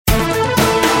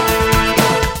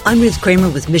I'm Ruth Kramer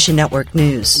with Mission Network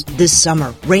News. This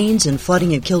summer, rains and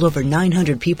flooding have killed over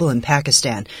 900 people in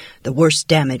Pakistan. The worst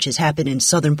damage has happened in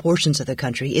southern portions of the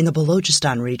country in the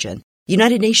Balochistan region. The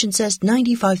United Nations says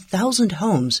 95,000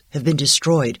 homes have been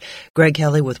destroyed. Greg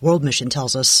Kelly with World Mission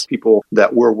tells us. People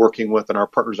that we're working with and our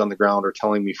partners on the ground are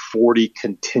telling me 40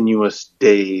 continuous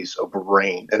days of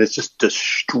rain. And it's just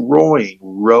destroying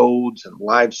roads and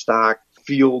livestock.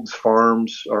 Fields,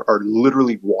 farms are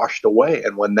literally washed away.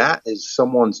 And when that is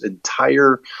someone's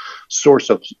entire source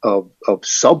of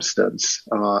substance,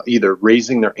 either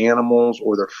raising their animals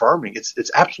or their farming,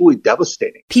 it's absolutely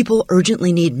devastating. People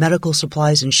urgently need medical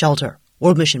supplies and shelter.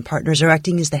 World Mission partners are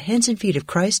acting as the hands and feet of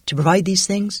Christ to provide these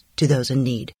things to those in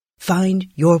need. Find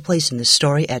your place in this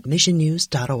story at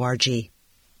missionnews.org.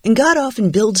 And God often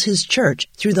builds his church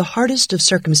through the hardest of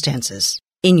circumstances.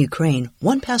 In Ukraine,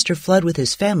 one pastor fled with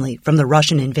his family from the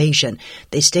Russian invasion.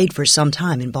 They stayed for some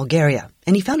time in Bulgaria,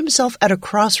 and he found himself at a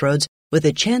crossroads with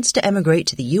a chance to emigrate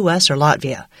to the U.S. or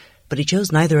Latvia. But he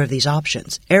chose neither of these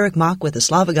options. Eric Mock with the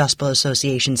Slavic Gospel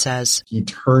Association says, he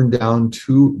turned down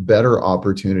two better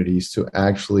opportunities to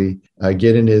actually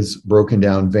get in his broken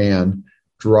down van,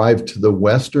 drive to the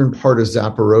western part of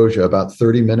Zaporozhye, about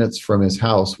 30 minutes from his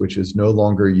house, which is no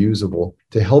longer usable,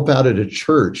 to help out at a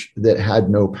church that had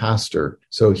no pastor.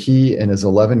 So he and his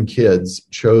 11 kids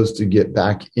chose to get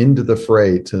back into the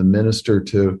fray to minister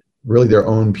to really their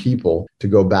own people, to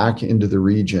go back into the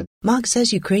region. Mock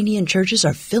says Ukrainian churches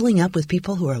are filling up with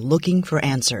people who are looking for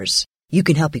answers. You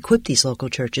can help equip these local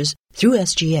churches through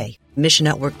SGA. Mission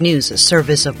Network News, a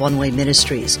service of One Way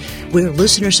Ministries. We're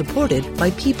listener-supported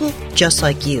by people just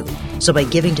like you. So by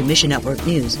giving to Mission Network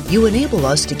News, you enable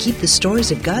us to keep the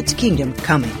stories of God's kingdom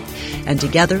coming. And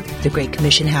together, the Great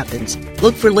Commission happens.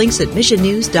 Look for links at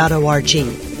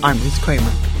missionnews.org. I'm Ruth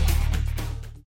Kramer.